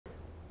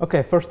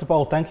Okay, first of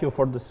all, thank you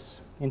for this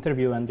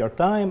interview and your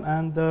time.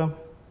 And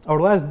our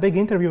last big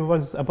interview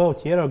was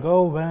about a year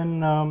ago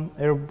when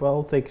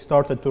airBaltic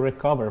started to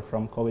recover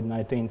from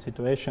COVID-19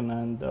 situation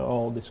and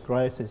all this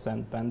crisis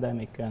and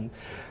pandemic and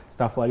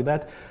stuff like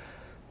that.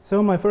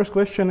 So my first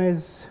question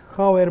is,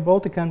 how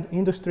airBaltic and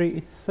industry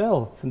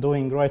itself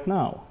doing right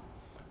now?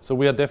 So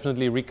we are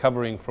definitely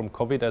recovering from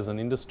COVID as an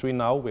industry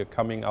now. We're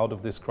coming out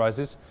of this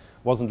crisis.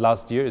 Wasn't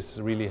last year, it's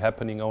really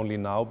happening only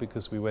now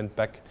because we went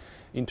back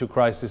into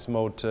crisis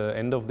mode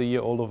end of the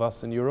year, all of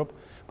us in Europe.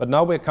 But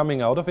now we're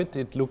coming out of it.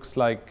 It looks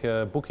like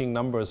booking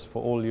numbers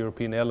for all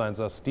European airlines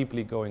are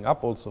steeply going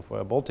up, also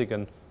for airBaltic.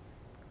 And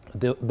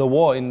the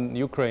war in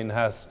Ukraine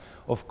has,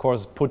 of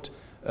course, put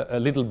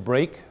a little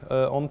break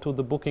onto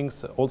the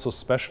bookings, also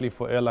especially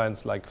for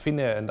airlines like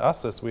Finnair and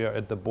us, as we are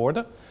at the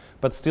border.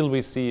 But still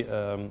we see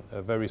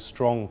a very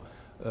strong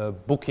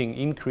booking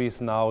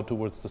increase now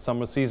towards the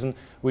summer season,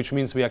 which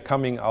means we are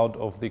coming out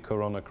of the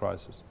corona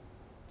crisis.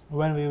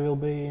 When we will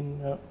be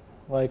in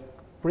like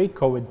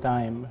pre-COVID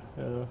time?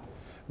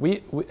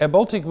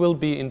 airBaltic will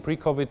be in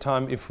pre-COVID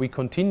time if we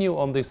continue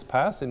on this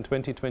path in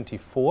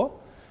 2024.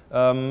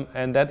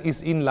 And that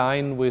is in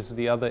line with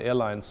the other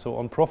airlines. So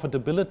on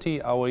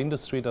profitability, our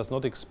industry does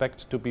not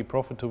expect to be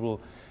profitable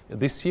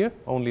this year,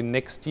 only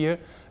next year.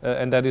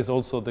 And that is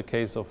also the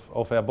case of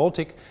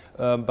airBaltic.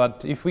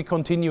 But if we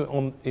continue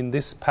on in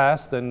this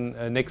path, then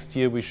next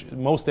year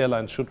most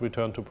airlines should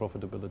return to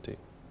profitability.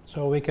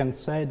 So we can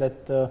say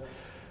that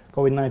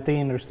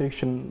COVID-19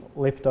 restriction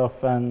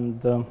lift-off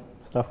and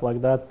stuff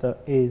like that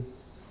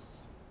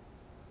is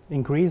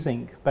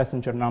increasing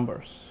passenger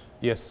numbers.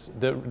 Yes,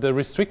 the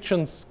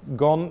restrictions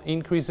gone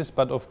increases,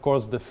 but of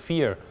course the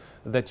fear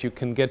that you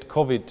can get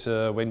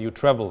COVID when you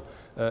travel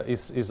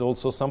is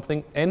also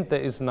something. And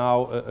there is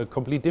now a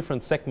completely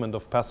different segment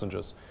of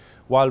passengers.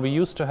 While we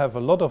used to have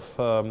a lot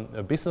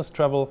of business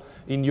travel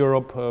in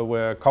Europe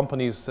where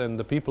companies and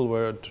the people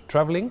were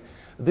traveling,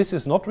 this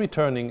is not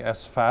returning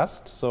as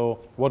fast. So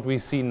what we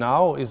see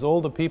now is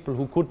all the people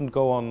who couldn't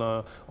go on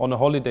a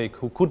holiday,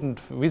 who couldn't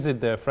visit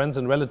their friends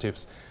and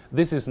relatives.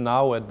 This is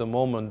now at the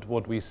moment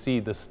what we see,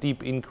 the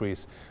steep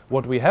increase.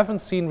 What we haven't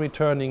seen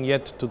returning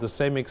yet to the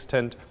same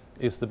extent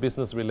is the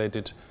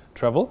business-related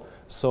travel.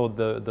 So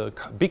the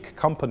big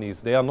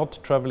companies, they are not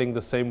traveling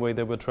the same way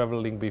they were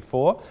traveling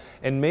before.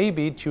 And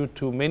maybe due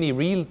to many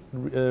real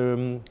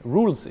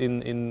rules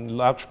in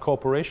large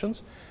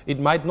corporations, it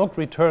might not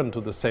return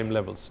to the same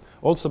levels.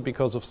 Also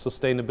because of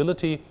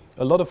sustainability,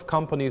 a lot of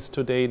companies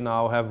today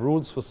now have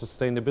rules for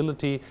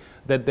sustainability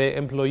that their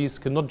employees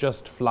cannot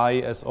just fly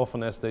as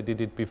often as they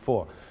did it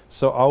before.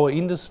 So our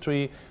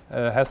industry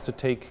has to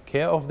take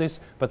care of this,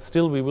 but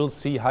still we will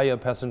see higher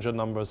passenger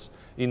numbers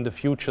in the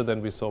future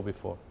than we saw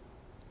before.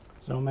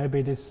 So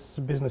maybe these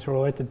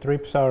business-related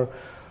trips are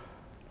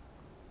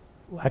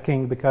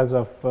lacking because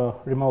of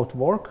remote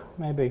work,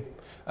 maybe?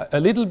 A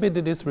little bit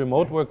it is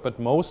remote work, but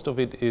most of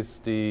it is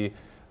the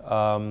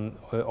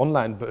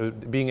online,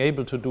 being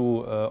able to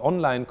do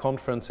online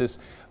conferences,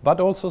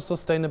 but also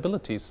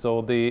sustainability.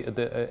 So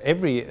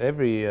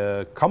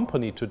every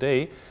company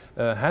today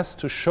has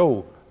to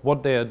show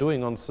what they are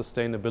doing on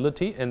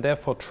sustainability, and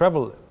therefore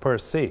travel per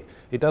se,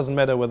 it doesn't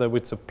matter whether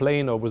it's a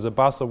plane or with a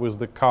bus or with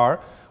the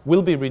car,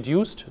 will be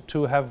reduced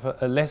to have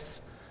a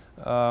less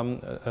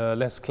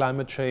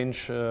climate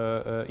change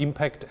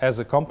impact as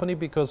a company,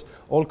 because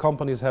all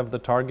companies have the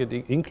target,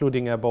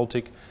 including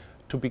airBaltic,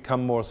 to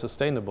become more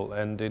sustainable.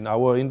 And in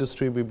our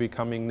industry, we're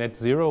becoming net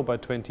zero by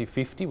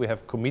 2050. We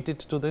have committed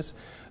to this.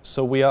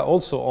 So we are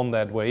also on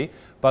that way.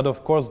 But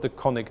of course, the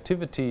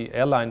connectivity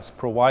airlines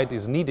provide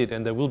is needed,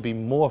 and there will be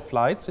more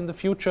flights in the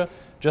future.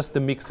 Just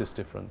the mix is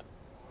different.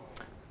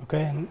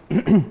 Okay,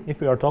 and if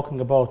we are talking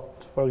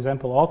about, for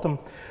example, autumn,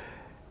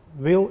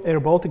 will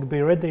airBaltic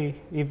be ready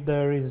if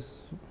there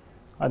is,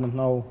 I don't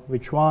know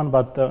which one,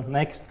 but the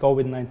next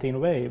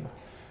COVID-19 wave?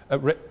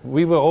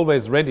 We were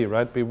always ready,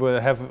 right?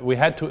 We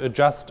had to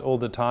adjust all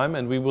the time,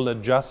 and we will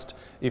adjust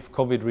if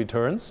COVID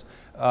returns.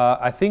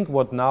 I think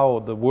what now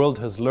the world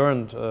has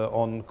learned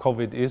on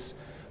COVID is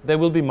there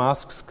will be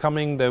masks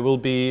coming, there will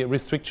be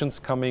restrictions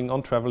coming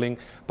on traveling,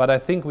 but I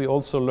think we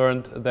also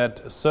learned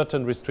that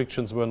certain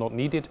restrictions were not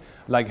needed,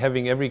 like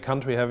having every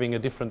country having a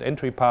different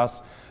entry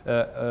pass.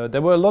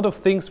 There were a lot of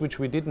things which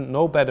we didn't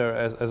know better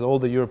as all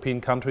the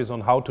European countries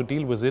on how to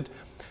deal with it.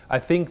 I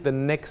think the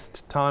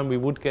next time we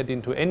would get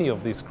into any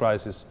of these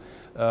crises,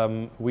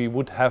 we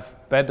would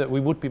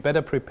be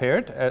better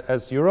prepared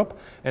as Europe,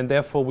 and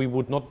therefore we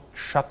would not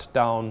shut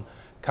down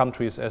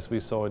countries as we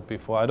saw it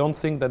before. I don't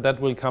think that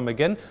will come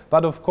again,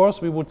 but of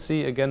course we would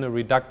see again a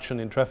reduction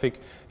in traffic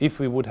if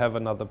we would have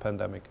another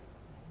pandemic.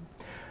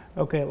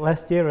 Okay,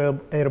 last year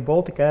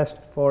airBaltic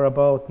asked for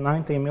about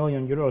 90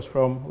 million euros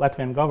from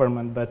Latvian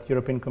government, but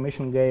European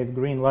Commission gave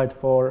green light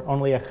for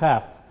only a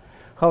half.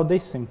 How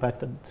this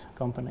impacted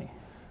company?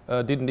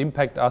 Didn't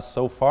impact us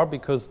so far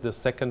because the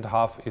second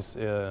half is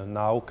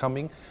now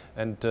coming,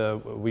 and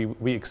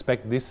we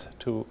expect this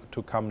to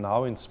come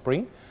now in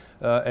spring.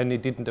 And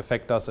it didn't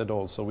affect us at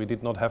all. So we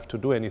did not have to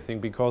do anything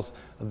because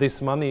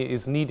this money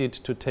is needed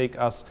to take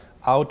us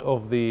out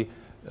of the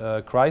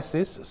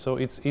crisis. So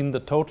it's in the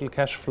total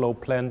cash flow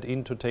planned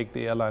in to take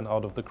the airline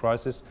out of the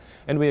crisis.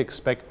 And we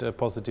expect a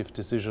positive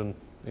decision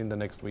in the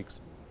next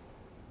weeks.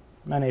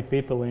 Many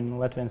people in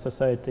Latvian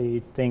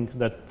society think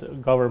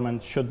that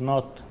government should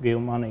not give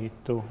money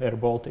to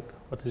airBaltic.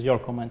 What is your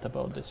comment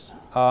about this?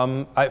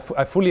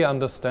 I fully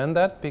understand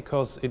that,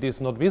 because it is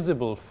not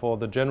visible for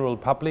the general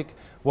public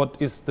what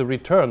is the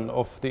return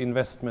of the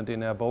investment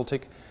in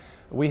airBaltic.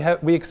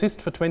 We exist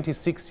for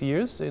 26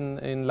 years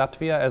in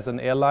Latvia as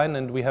an airline,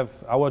 and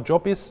our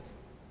job is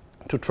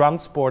to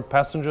transport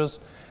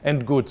passengers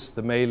and goods,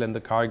 the mail and the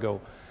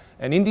cargo.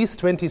 And in these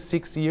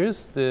 26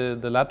 years, the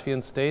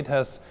Latvian state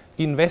has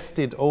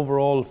invested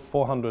overall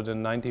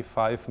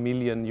 495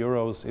 million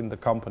euros in the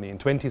company in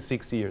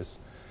 26 years.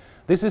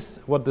 This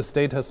is what the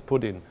state has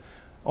put in.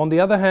 On the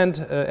other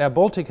hand,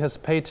 airBaltic has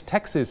paid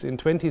taxes in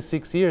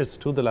 26 years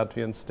to the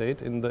Latvian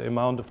state in the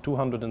amount of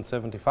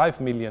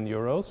 275 million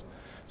euros.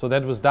 So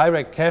that was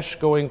direct cash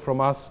going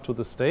from us to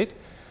the state.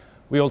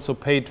 We also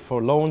paid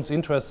for loans,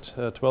 interest,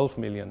 12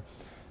 million.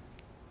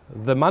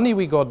 The money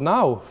we got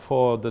now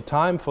for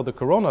the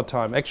corona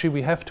time, actually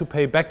we have to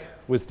pay back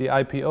with the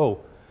IPO.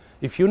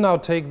 If you now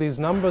take these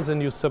numbers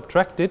and you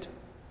subtract it,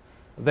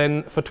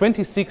 then for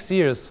 26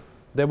 years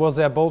there was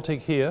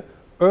airBaltic here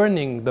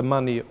earning the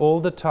money all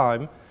the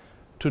time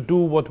to do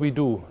what we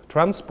do,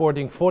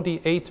 transporting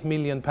 48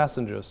 million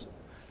passengers.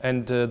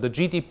 And the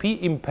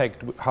GDP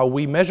impact, how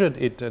we measured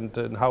it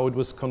and how it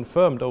was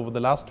confirmed over the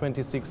last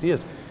 26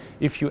 years,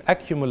 if you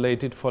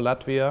accumulate it for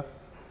Latvia,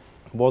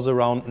 was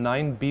around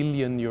 9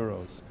 billion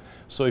euros.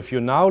 So if you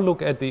now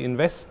look at the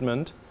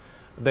investment,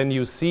 then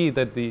you see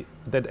that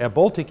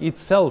airBaltic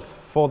itself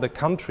for the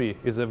country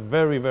is a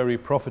very, very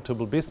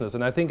profitable business.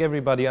 And I think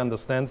everybody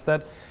understands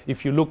that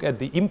if you look at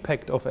the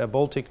impact of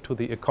airBaltic to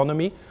the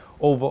economy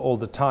over all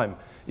the time.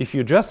 If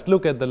you just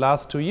look at the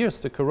last 2 years,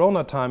 the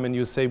corona time, and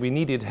you say we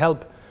needed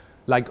help,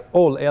 like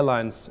all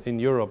airlines in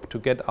Europe, to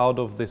get out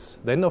of this,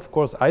 then of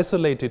course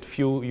isolated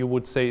few, you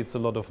would say it's a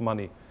lot of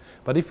money.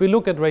 But if we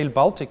look at Rail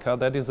Baltica,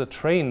 that is a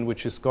train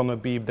which is going to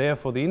be there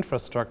for the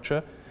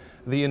infrastructure,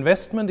 the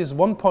investment is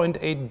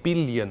 1.8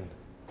 billion,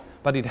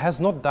 but it has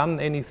not done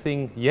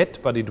anything yet,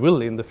 but it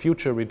will in the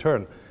future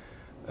return.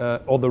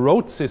 Or the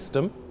road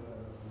system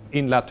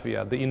in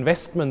Latvia, the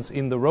investments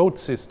in the road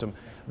system,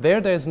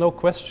 there is no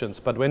questions.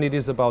 But when it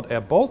is about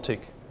airBaltic,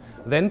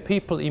 then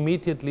people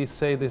immediately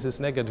say this is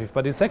negative.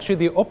 But it's actually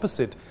the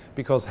opposite,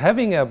 because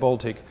having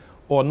airBaltic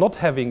or not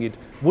having it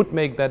would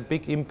make that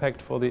big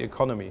impact for the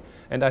economy.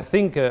 And I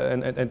think,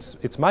 and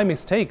it's my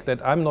mistake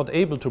that I'm not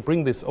able to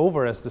bring this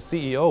over as the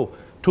CEO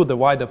to the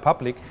wider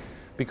public,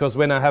 because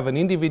when I have an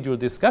individual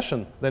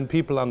discussion, then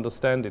people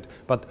understand it.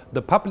 But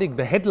the public,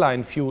 the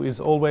headline view is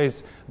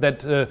always that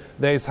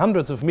there is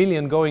hundreds of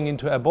millions going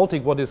into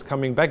airBaltic, what is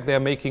coming back,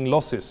 they're making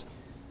losses.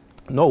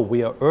 No,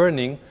 we are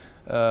earning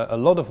a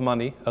lot of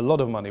money.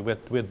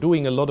 We're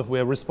doing a lot of,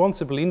 we're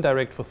responsible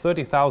indirect for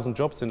 30,000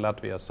 jobs in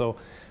Latvia. So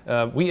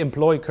we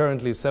employ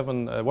currently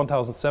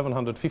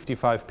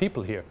 1,755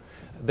 people here.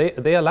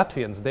 They are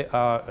Latvians, they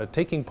are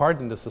taking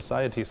part in the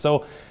society.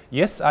 So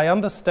yes, I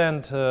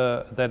understand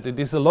that it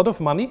is a lot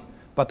of money,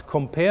 but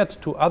compared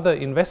to other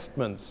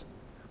investments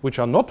which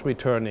are not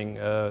returning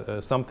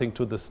something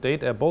to the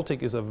state,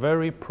 airBaltic is a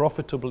very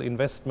profitable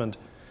investment.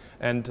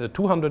 And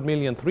 200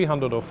 million,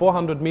 300 or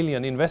 400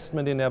 million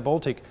investment in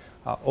airBaltic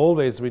are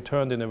always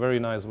returned in a very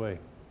nice way.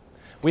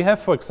 We have,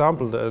 for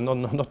example,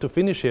 not to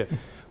finish here,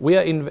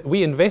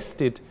 we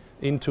invested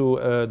into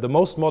the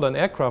most modern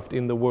aircraft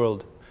in the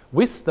world.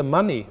 With the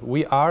money,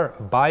 we are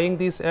buying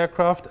these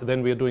aircraft,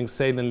 then we are doing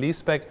sale and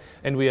leaseback,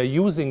 and we are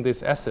using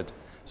this asset.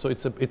 So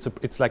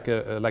it's like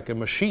a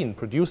machine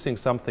producing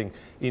something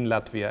in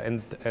Latvia,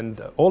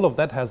 and all of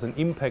that has an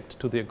impact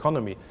to the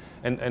economy.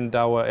 And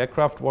our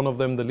aircraft, one of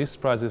them, the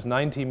list price is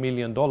 $90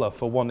 million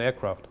for one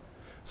aircraft.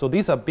 So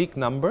these are big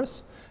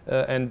numbers,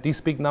 and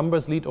these big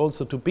numbers lead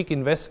also to big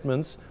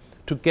investments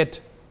to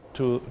get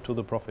to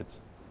the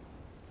profits.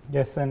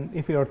 Yes, and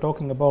if you are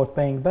talking about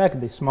paying back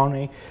this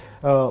money,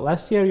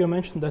 last year you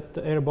mentioned that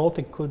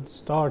airBaltic could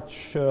start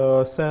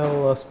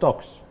sell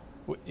stocks.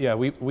 Yeah,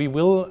 we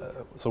will,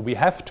 so we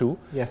have to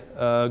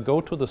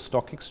go to the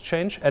stock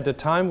exchange at a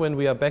time when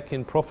we are back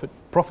in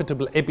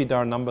profitable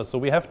EBITDA numbers. So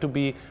we have to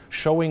be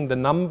showing the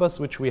numbers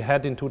which we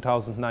had in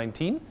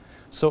 2019.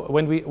 So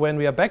when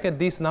we are back at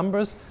these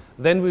numbers,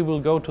 then we will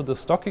go to the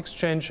stock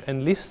exchange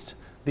and list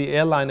the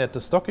airline at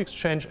the stock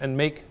exchange and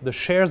make the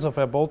shares of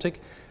airBaltic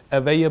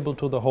available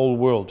to the whole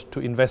world, to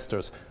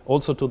investors,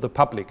 also to the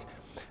public.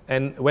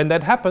 And when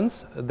that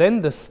happens,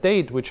 then the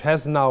state, which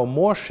has now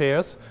more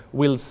shares,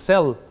 will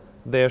sell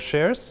their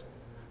shares,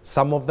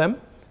 some of them,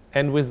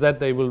 and with that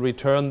they will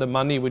return the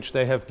money which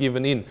they have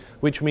given in,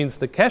 which means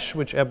the cash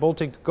which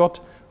airBaltic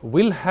got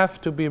will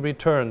have to be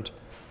returned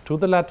to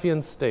the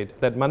Latvian state.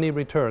 That money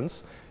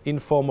returns in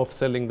form of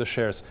selling the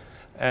shares.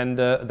 And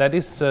that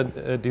is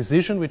a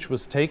decision which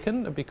was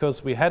taken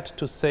because we had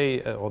to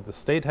say, or the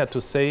state had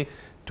to say,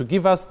 to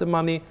give us the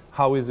money,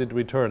 how is it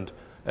returned?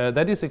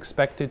 That is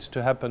expected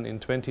to happen in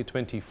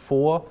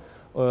 2024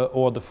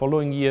 or the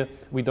following year,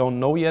 we don't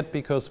know yet,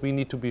 because we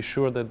need to be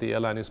sure that the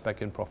airline is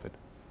back in profit.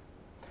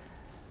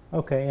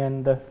 Okay,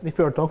 and if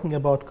you are talking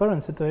about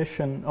current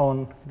situation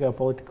on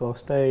geopolitical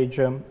stage,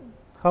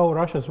 how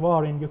Russia's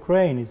war in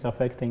Ukraine is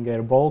affecting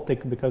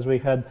airBaltic, because we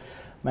had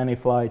many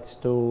flights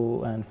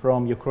to and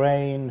from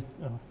Ukraine,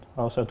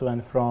 also to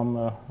and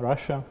from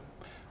Russia.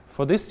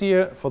 For this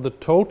year, for the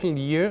total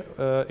year,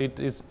 it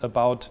is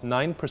about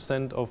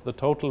 9% of the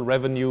total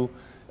revenue.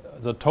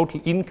 The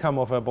total income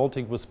of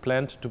airBaltic was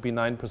planned to be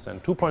 9%,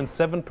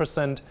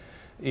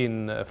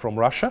 2.7% from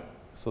Russia.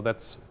 So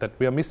that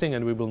we are missing,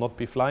 and we will not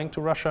be flying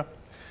to Russia,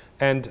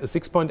 and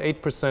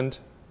 6.8%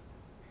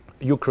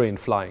 Ukraine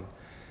flying.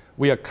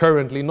 We are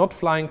currently not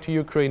flying to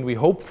Ukraine. We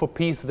hope for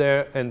peace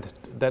there, and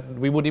that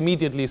we would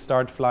immediately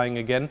start flying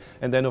again,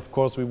 and then of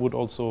course we would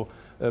also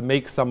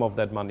make some of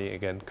that money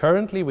again.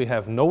 Currently we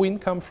have no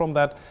income from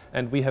that,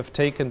 and we have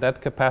taken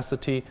that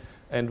capacity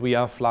and we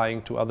are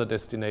flying to other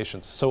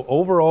destinations. So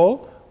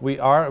overall we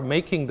are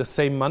making the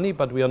same money,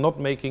 but we are not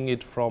making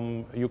it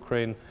from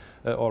Ukraine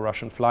or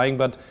Russian flying.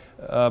 But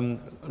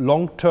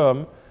long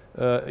term,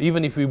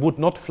 even if we would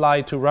not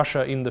fly to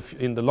Russia in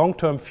the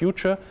long-term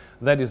future,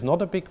 that is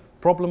not a big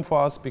problem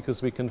for us,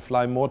 because we can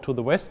fly more to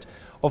the west.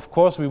 Of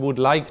course, we would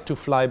like to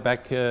fly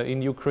back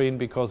in Ukraine,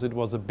 because it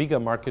was a bigger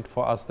market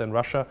for us than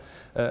Russia,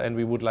 and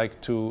we would like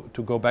to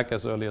go back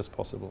as early as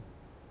possible.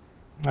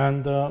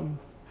 And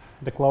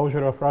the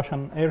closure of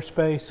Russian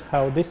airspace,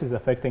 how this is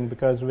affecting,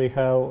 because we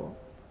have,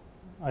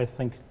 I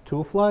think,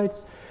 2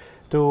 flights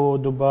to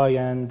Dubai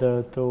and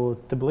to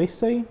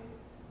Tbilisi,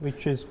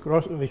 which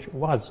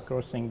was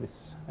crossing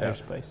this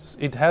airspace.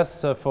 It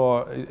has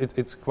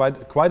it's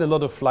quite a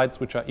lot of flights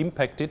which are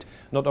impacted.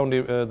 Not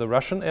only the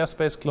Russian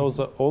airspace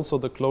closure, also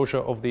the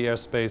closure of the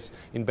airspace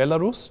in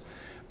Belarus,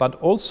 but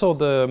also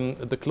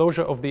the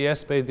closure of the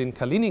airspace in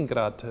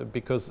Kaliningrad,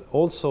 because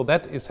also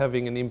that is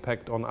having an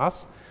impact on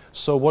us.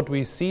 So what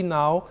we see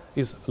now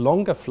is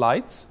longer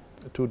flights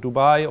to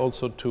Dubai,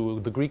 also to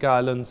the Greek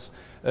islands,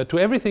 to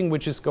everything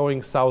which is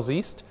going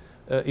southeast.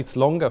 It's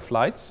longer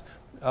flights.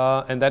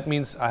 And that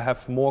means I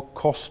have more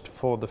cost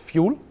for the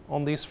fuel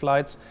on these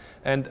flights,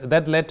 and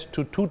that led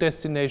to 2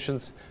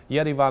 destinations,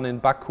 Yerevan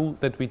and Baku,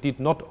 that we did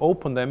not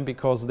open them,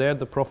 because there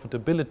the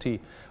profitability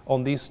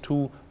on these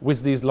 2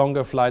 with these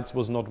longer flights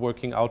was not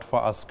working out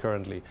for us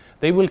currently.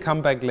 They will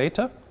come back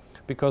later,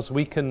 because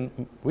we can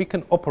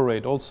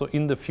operate also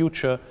in the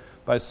future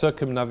by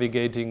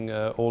circumnavigating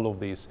all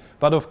of these.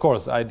 But of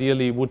course,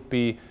 ideally would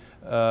be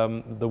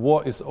the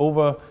war is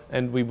over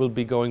and we will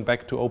be going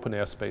back to open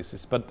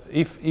airspaces. But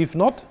if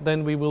not,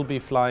 then we will be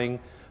flying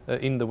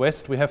in the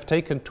west. We have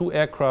taken 2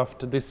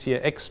 aircraft this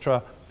year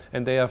extra,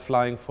 and they are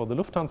flying for the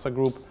Lufthansa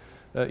Group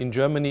in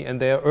Germany, and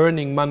they are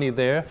earning money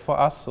there for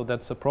us, so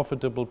that's a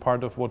profitable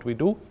part of what we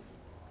do.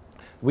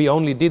 We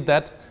only did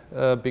that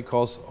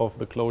because of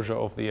the closure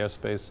of the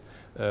airspace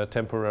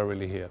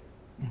temporarily here.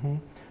 Mm-hmm.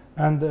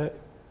 And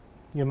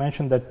you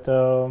mentioned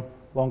that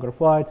longer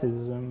flights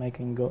is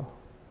making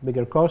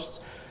bigger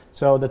costs,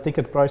 so the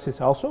ticket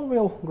prices also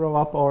will grow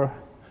up, or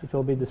it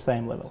will be the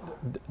same level?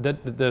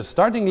 The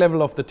starting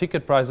level of the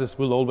ticket prices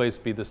will always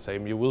be the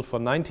same. You will, for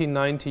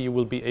 1990, you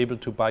will be able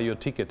to buy your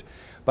ticket.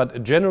 But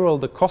in general,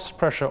 the cost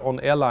pressure on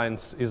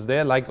airlines is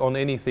there, like on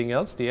anything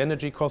else. The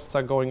energy costs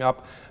are going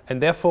up,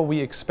 and therefore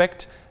we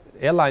expect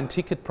airline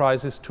ticket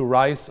prices to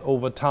rise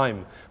over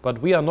time.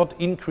 But we are not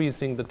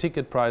increasing the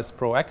ticket price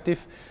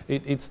proactive.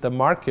 It's the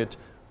market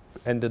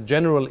and the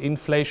general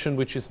inflation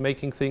which is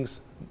making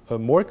things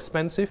more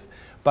expensive.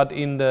 But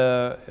in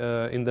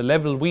the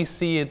level we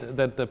see it,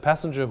 that the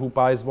passenger who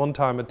buys one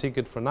time a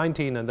ticket for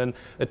 19 and then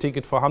a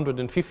ticket for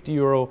 150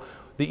 euro,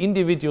 the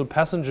individual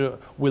passenger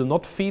will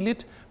not feel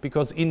it,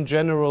 because in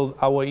general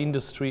our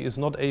industry is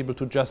not able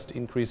to just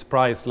increase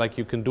price like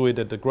you can do it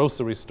at the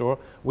grocery store.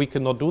 We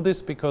cannot do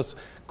this because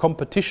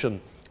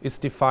competition is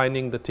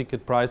defining the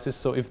ticket prices.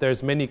 So if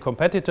there's many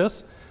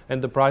competitors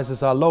and the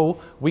prices are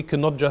low, we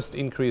cannot just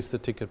increase the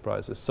ticket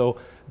prices. So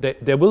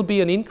there will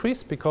be an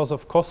increase because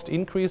of cost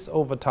increase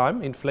over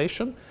time,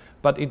 inflation,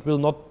 but it will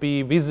not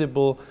be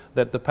visible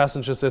that the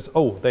passenger says,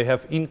 oh, they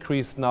have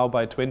increased now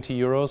by 20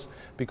 euros,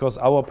 because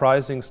our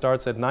pricing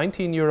starts at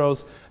 19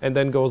 euros and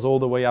then goes all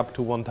the way up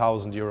to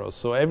 1,000 euros.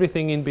 So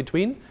everything in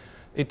between,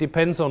 it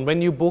depends on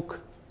when you book,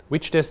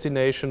 which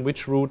destination,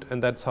 which route,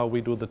 and that's how we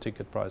do the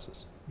ticket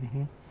prices.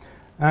 Mm-hmm.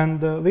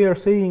 And we are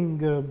seeing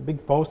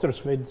big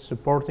posters with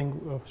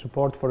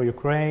support for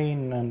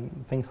Ukraine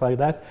and things like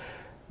that.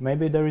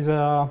 Maybe there is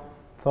a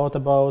thought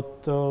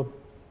about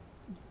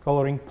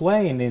coloring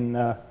plane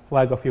in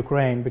flag of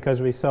Ukraine,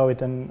 because we saw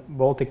it in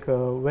Baltic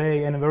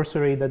Way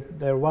anniversary that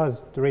there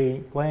was 3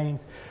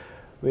 planes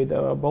with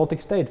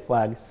Baltic state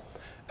flags.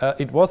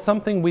 It was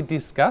something we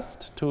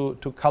discussed to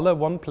color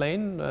one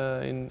plane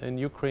in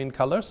Ukraine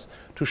colors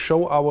to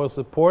show our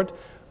support.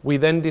 We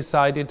then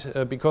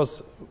decided,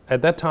 because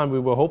at that time we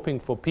were hoping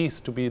for peace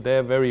to be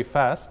there very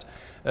fast,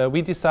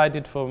 We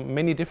decided for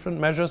many different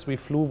measures. We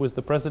flew with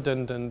the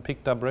president and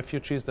picked up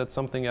refugees. That's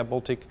something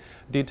airBaltic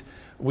did.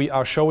 We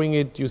are showing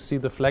it. You see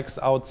the flags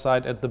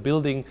outside at the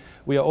building.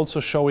 We are also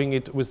showing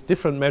it with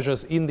different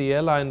measures in the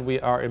airline. We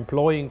are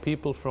employing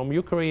people from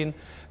Ukraine,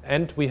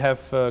 and we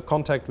have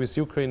contact with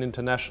Ukraine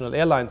International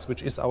Airlines,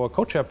 which is our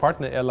co-chair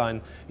partner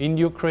airline in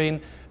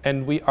Ukraine.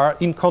 And we are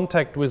in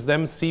contact with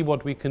them, see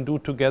what we can do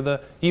together,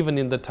 even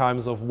in the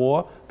times of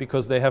war,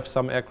 because they have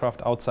some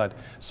aircraft outside.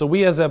 So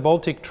we as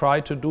airBaltic try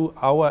to do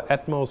our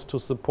utmost to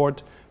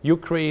support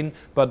Ukraine,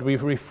 but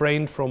we've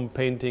refrained from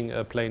painting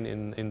a plane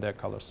in their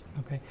colors.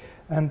 Okay.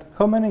 And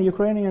how many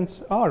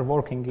Ukrainians are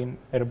working in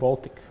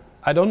airBaltic?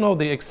 I don't know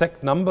the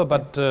exact number,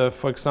 but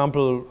for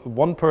example,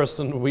 one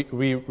person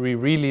we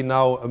really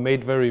now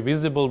made very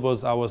visible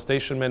was our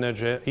station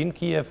manager in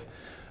Kiev.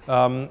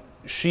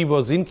 She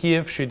was in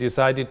Kiev. She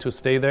decided to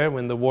stay there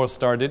when the war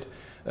started.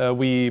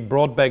 We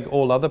brought back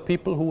all other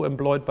people who were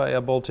employed by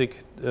airBaltic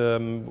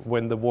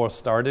when the war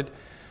started.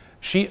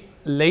 She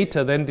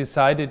later then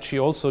decided she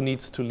also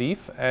needs to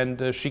leave,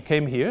 and she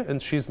came here,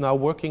 and she's now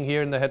working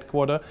here in the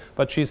headquarters,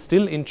 but she's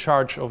still in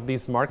charge of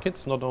these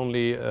markets, not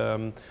only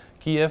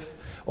Kiev,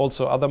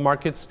 also other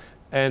markets.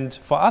 And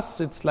for us,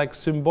 it's like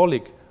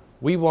symbolic.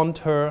 We want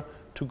her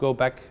to go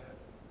back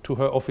to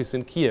her office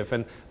in Kiev,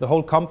 and the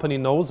whole company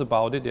knows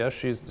about it. Yeah,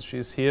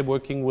 she's here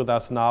working with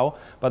us now,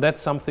 but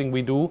that's something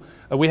we do.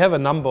 We have a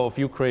number of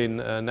Ukraine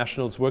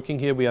nationals working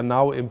here. We are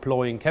now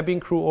employing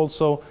cabin crew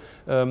also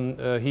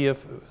here,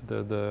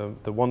 the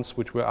ones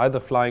which were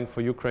either flying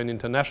for Ukraine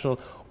International,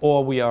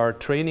 or we are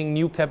training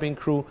new cabin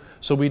crew.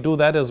 So we do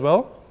that as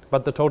well,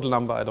 but the total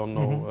number I don't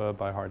know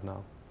by heart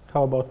now.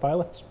 How about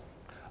pilots?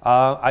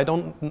 I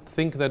don't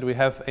think that we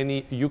have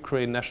any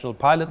Ukraine national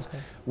pilots. Okay.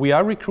 We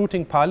are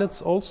recruiting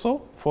pilots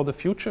also for the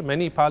future,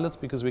 many pilots,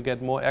 because we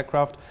get more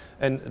aircraft,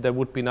 and there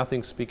would be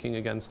nothing speaking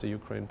against a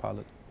Ukraine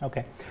pilot.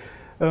 Okay.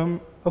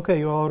 Okay,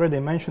 you already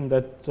mentioned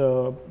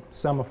that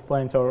some of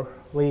planes are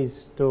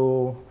leased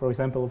to, for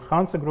example,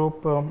 Hansa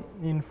Group.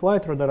 In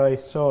Flight Radar I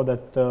saw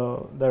that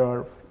there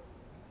are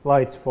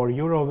flights for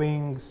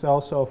Eurowings,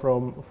 also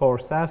for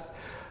SAS.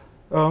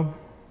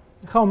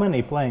 How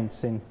many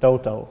planes in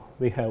total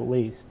we have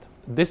leased?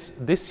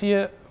 This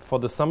year, for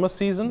the summer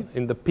season,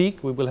 in the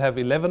peak, we will have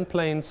 11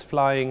 planes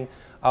flying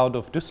out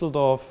of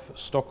Düsseldorf,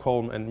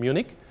 Stockholm and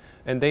Munich.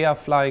 And they are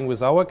flying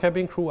with our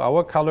cabin crew,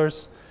 our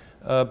colors,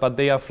 but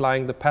they are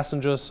flying the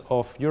passengers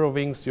of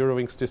Eurowings,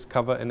 Eurowings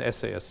Discover and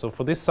SAS. So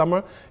for this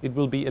summer, it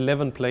will be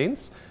 11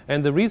 planes.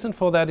 And the reason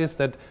for that is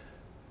that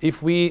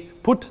if we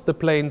put the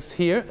planes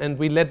here and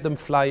we let them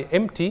fly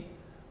empty,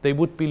 they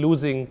would be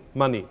losing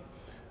money.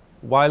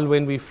 While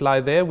when we fly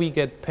there, we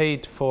get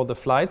paid for the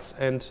flights,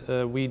 and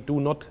we do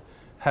not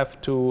have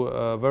to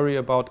worry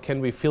about can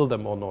we fill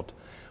them or not.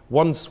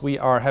 Once we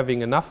are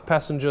having enough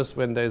passengers,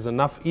 when there is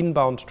enough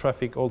inbound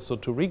traffic also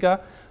to Riga,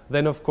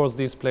 then of course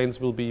these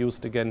planes will be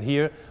used again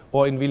here,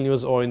 or in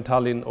Vilnius, or in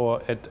Tallinn,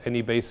 or at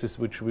any basis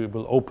which we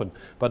will open.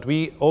 But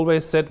we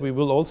always said we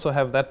will also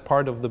have that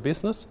part of the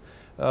business,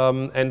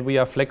 and we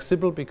are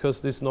flexible because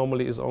this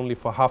normally is only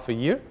for half a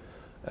year.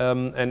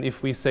 And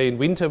if we say in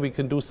winter we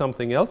can do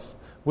something else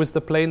with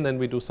the plane, then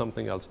we do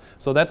something else.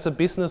 So that's a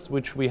business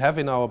which we have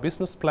in our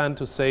business plan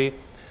to say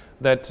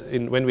that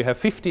when we have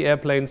 50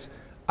 airplanes,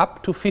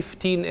 up to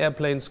 15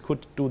 airplanes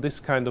could do this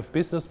kind of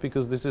business,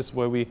 because this is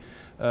where we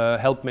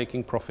help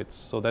making profits.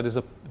 So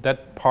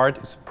that part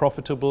is a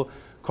profitable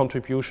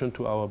contribution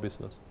to our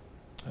business.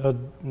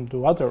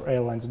 Do other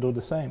airlines do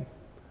the same?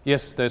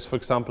 Yes, there's, for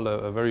example,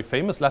 a very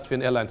famous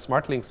Latvian airline,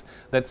 SmartLynx.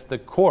 That's the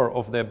core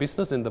of their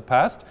business in the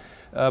past.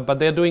 But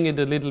they're doing it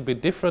a little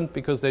bit different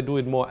because they do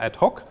it more ad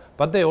hoc.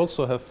 But they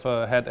also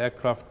have had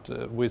aircraft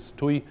with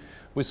TUI,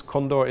 with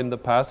Condor in the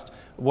past.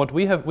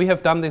 We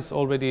have done this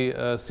already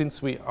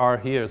since we are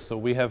here. So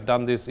we have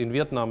done this in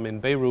Vietnam,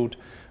 in Beirut.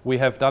 We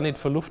have done it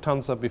for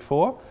Lufthansa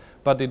before,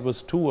 but it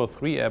was 2 or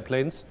 3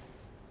 airplanes.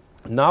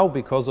 Now,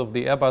 because of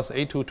the Airbus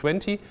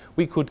A220,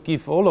 we could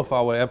give all of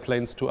our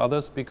airplanes to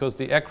others because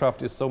the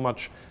aircraft is so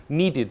much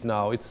needed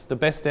now. It's the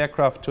best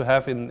aircraft to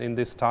have in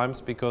these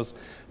times because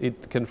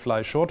it can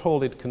fly short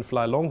haul, it can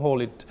fly long haul,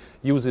 it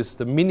uses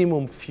the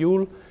minimum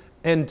fuel,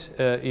 and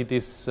it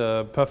is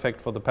perfect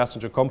for the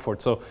passenger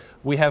comfort. So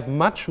we have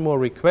much more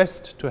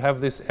request to have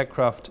this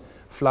aircraft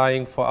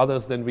flying for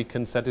others than we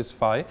can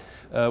satisfy.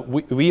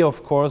 We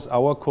of course,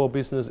 our core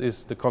business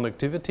is the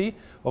connectivity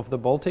of the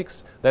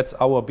Baltics. That's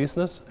our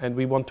business, and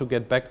we want to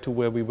get back to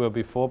where we were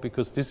before,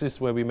 because this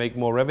is where we make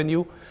more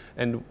revenue,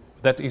 and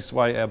that is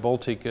why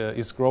airBaltic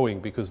is growing,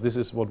 because this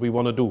is what we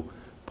want to do.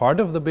 Part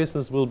of the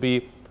business will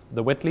be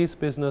the wet lease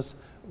business,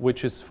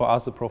 which is for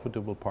us a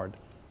profitable part.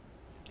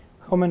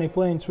 How many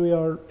planes we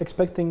are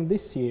expecting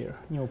this year,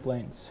 new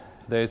planes?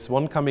 There's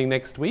one coming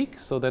next week,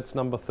 so that's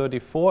number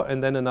 34,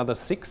 and then another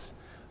 6.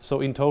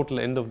 So in total,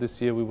 end of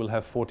this year, we will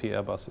have 40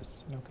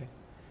 Airbuses. Okay.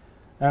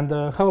 And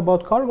how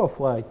about cargo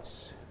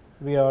flights?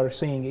 We are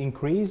seeing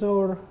increase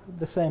or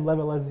the same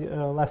level as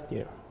last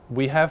year?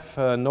 We have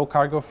no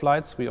cargo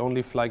flights. We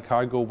only fly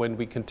cargo when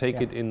we can take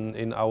it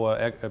in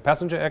our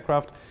passenger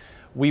aircraft.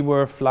 we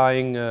were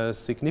flying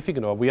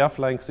we are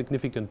flying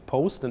significant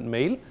post and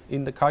mail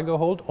in the cargo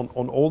hold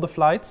on all the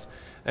flights.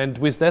 And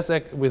with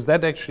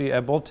that actually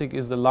airBaltic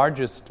is the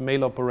largest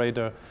mail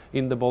operator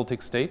in the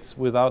Baltic states.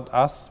 Without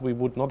us, we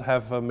would not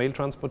have mail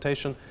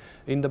transportation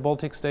in the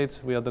Baltic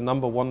states. We are the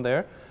 #1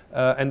 there.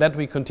 And that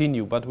we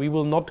continue, but we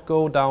will not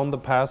go down the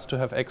path to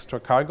have extra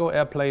cargo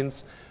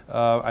airplanes.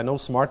 I know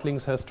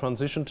SmartLynx has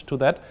transitioned to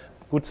that.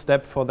 Good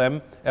step for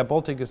them.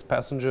 airBaltic is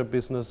passenger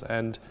business,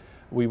 and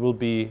we will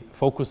be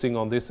focusing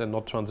on this and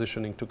not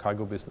transitioning to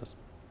cargo business.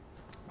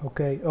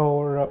 Okay,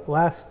 our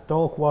last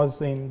talk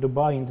was in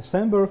Dubai in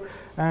December,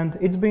 and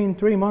it's been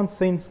 3 months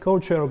since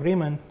codeshare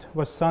agreement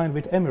was signed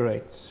with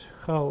Emirates.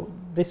 How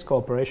this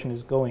cooperation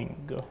is going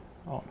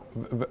on?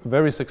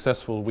 Very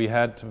successful. We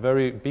had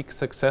very big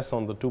success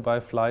on the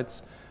Dubai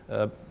flights,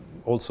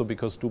 also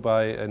because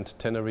Dubai and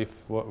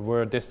Tenerife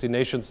were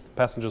destinations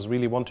passengers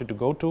really wanted to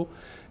go to.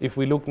 If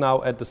we look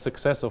now at the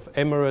success of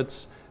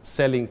Emirates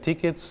selling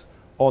tickets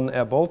on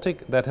airBaltic,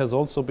 that has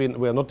also been,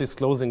 we are not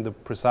disclosing the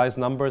precise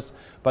numbers,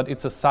 but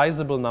it's a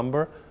sizable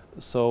number.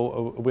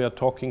 So we are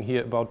talking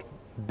here about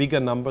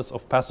bigger numbers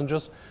of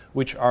passengers,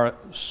 which are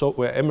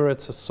where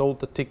Emirates has sold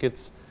the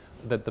tickets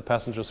that the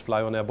passengers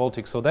fly on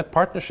airBaltic. So that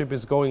partnership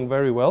is going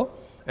very well,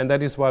 and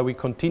that is why we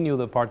continue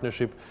the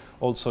partnership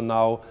also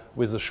now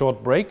with a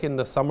short break in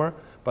the summer,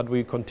 but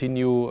we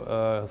continue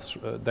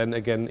then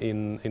again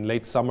in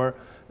late summer,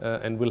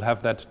 and we'll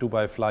have that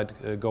Dubai flight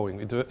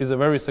going. It is a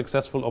very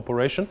successful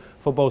operation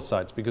for both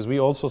sides, because we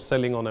also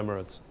selling on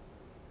Emirates.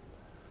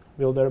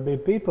 Will there be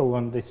people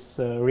on this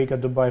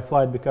Riga-Dubai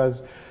flight,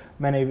 because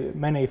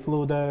many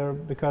flew there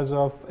because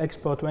of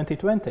Expo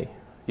 2020?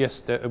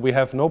 Yes, we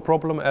have no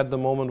problem at the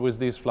moment with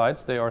these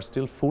flights. They are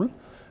still full.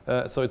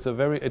 So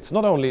it's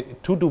not only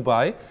to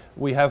Dubai,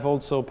 we have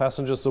also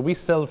passengers. So we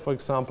sell, for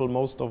example,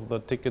 most of the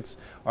tickets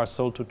are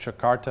sold to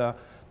Jakarta,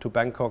 to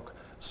Bangkok.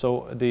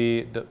 So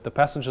the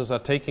passengers are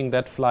taking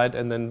that flight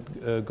and then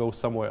go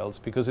somewhere else,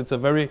 because it's a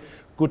very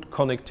good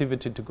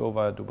connectivity to go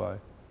via Dubai.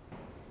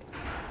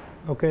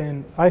 Okay,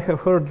 and I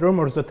have heard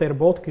rumors that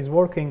airBaltic is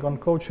working on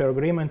codeshare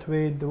agreement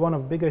with one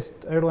of the biggest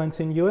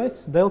airlines in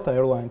US, Delta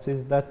Airlines.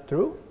 Is that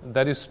true?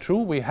 That is true.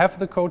 We have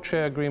the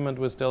codeshare agreement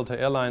with Delta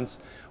Airlines.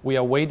 We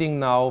are waiting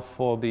now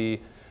for the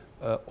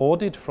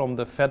audit from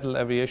the Federal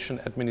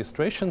Aviation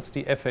Administrations,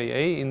 the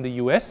FAA in the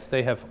US.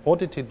 They have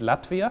audited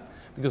Latvia,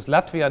 because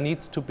Latvia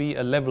needs to be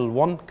a level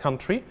 1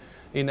 country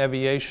in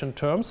aviation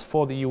terms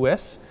for the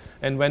US.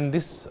 And when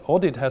this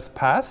audit has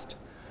passed,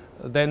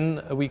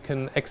 then we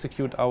can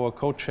execute our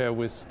codeshare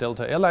with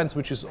Delta Airlines,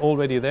 which is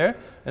already there,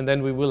 and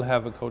then we will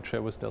have a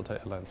codeshare with Delta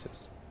Airlines,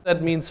 yes.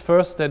 That means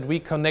first that we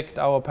connect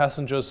our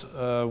passengers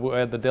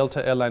where the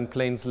Delta Airline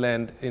planes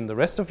land in the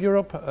rest of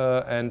Europe,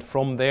 and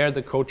from there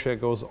the codeshare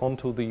goes on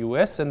to the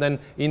US, and then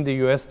in the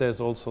US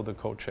there's also the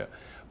codeshare.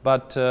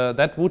 But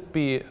that would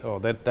be,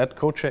 that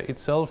codeshare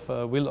itself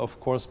will of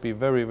course be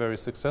very, very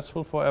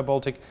successful for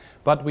airBaltic,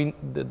 but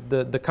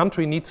the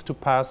country needs to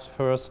pass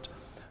first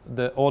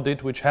the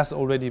audit, which has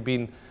already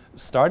been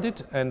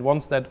started, and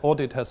once that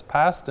audit has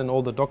passed and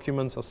all the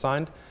documents are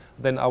signed,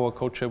 then our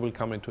codeshare will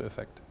come into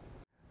effect.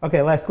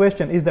 Okay, last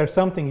question. Is there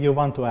something you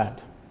want to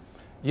add?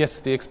 Yes,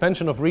 the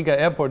expansion of Riga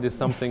Airport is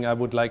something I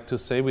would like to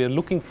say. We are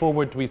looking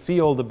forward. We see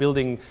all the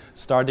building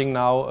starting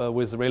now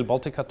with the Rail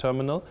Baltica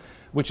terminal,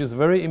 which is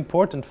very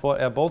important for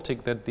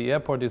airBaltic that the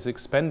airport is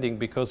expanding,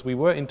 because we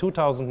were in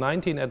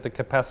 2019 at the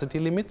capacity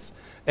limits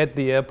at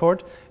the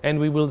airport, and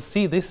we will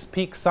see this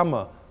peak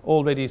summer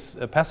already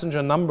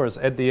passenger numbers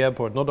at the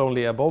airport, not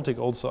only airBaltic,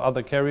 also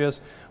other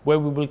carriers, where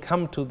we will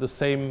come to the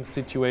same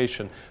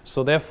situation.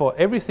 So therefore,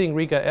 everything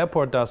Riga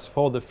Airport does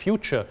for the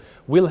future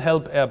will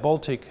help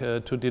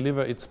airBaltic to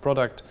deliver its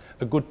product,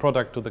 a good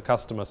product to the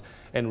customers.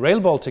 And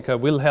Rail Baltica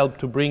will help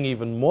to bring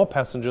even more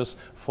passengers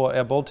for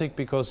airBaltic,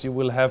 because you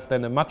will have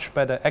then a much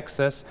better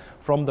access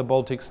from the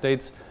Baltic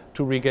states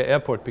to Riga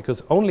Airport,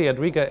 because only at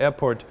Riga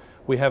Airport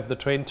we have the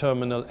train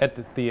terminal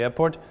at the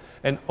airport,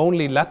 and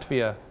only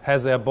Latvia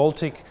has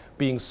airBaltic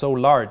being so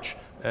large.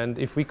 And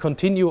if we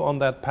continue on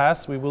that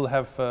path, we will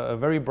have a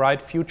very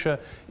bright future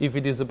if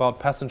it is about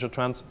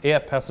air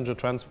passenger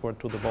transport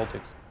to the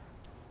Baltics.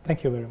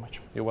 Thank you very much.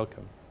 You're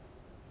welcome.